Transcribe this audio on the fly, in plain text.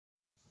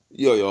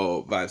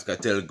Yo, Vybz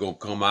Kartel gonna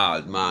come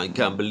out, man. You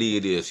can't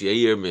believe this. You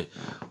hear me?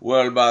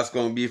 World Boss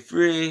gonna be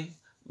free.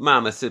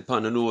 Mama sit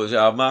on the nose,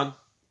 y'all, man.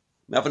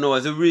 I have to know,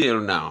 is it real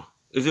now?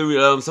 Is it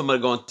real?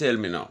 Somebody gonna tell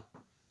me now.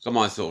 Come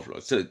on,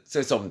 Soulflow.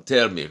 Say something,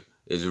 tell me.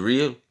 Is it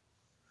real?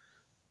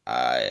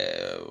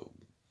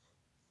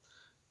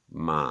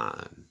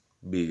 Man,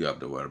 big up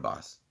the World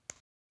Boss.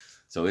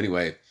 So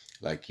anyway,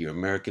 like you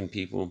American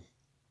people,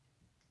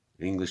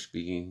 English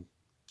speaking,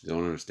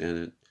 don't understand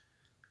it.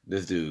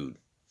 This dude,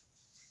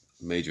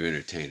 major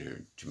entertainer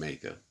in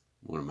Jamaica,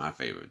 one of my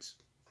favorites.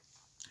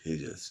 He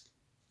just,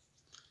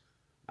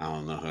 I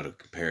don't know how to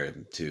compare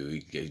him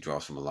to. He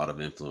draws from a lot of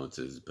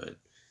influences, but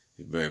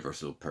he's a very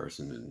versatile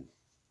person,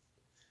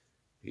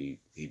 and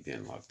he'd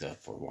been locked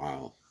up for a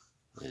while,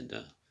 and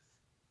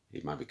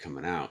he might be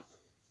coming out.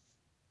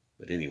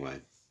 But anyway,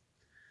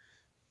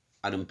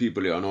 I them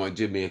people you know in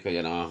Jamaica,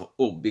 you know,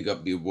 oh, big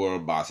up the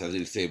World Boss, as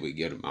they say, we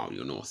get him out,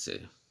 you know,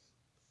 say.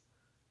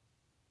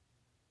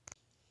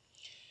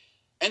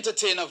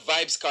 Entertainer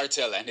Vybz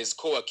Kartel and his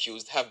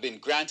co-accused have been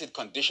granted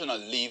conditional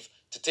leave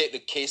to take the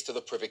case to the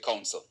Privy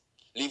Council.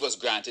 Leave was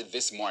granted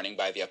this morning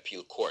by the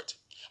appeal court.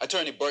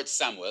 Attorney Bert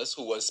Samuels,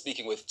 who was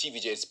speaking with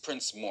TVJ's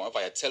Prince Moore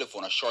via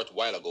telephone a short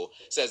while ago,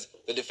 says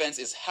the defense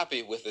is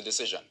happy with the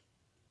decision.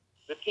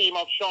 The team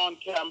of Sean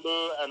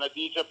Campbell and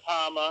Adija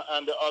Palmer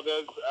and the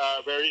others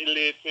are very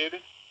elated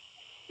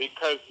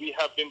because we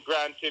have been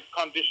granted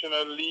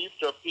conditional leave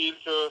to appeal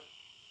to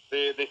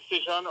the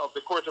decision of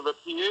the Court of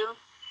Appeal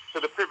to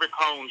the Privy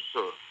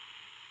Council.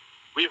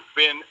 We've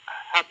been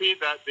happy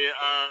that there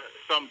are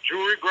some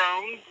jury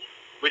grounds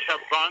which have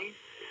gone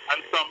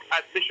and some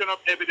admission of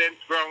evidence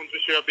grounds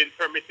which have been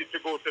permitted to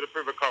go to the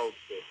Privy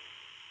Council.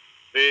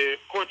 The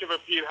Court of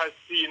Appeal has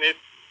seen it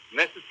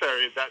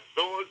necessary that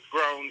those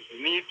grounds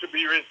need to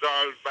be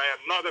resolved by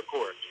another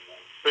court.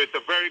 So it's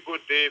a very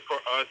good day for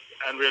us,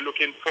 and we're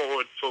looking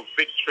forward to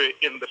victory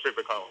in the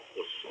Privy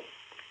Council.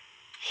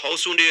 How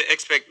soon do you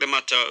expect the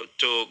matter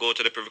to go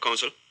to the Privy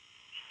Council?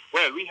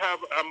 Well, we have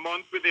a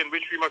month within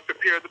which we must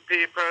prepare the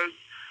papers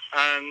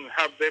and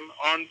have them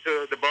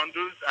onto the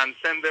bundles and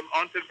send them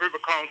onto the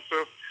Privy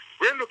Council.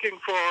 We're looking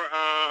for,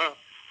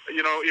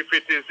 if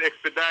it is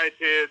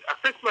expedited, a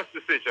Christmas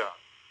decision.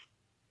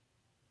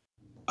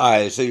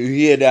 Alright, so you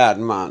hear that,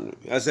 man.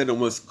 I said it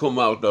must come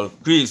out on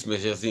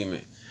Christmas, you see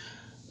me.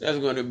 That's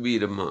going to be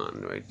the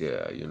man right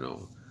there, you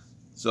know.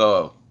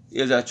 So,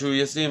 is that true,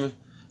 you see me?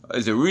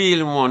 Is it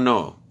real one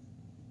now?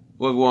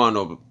 We're going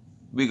up.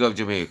 Big up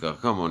Jamaica.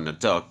 Come on and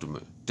talk to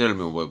me. Tell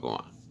me what's going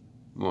on.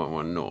 I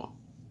want to know.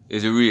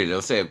 Is it real?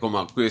 They'll say come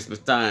on Christmas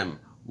time.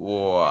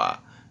 Wow.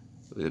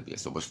 There'll be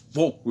so much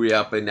folk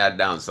up in that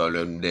dance all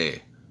them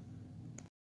day.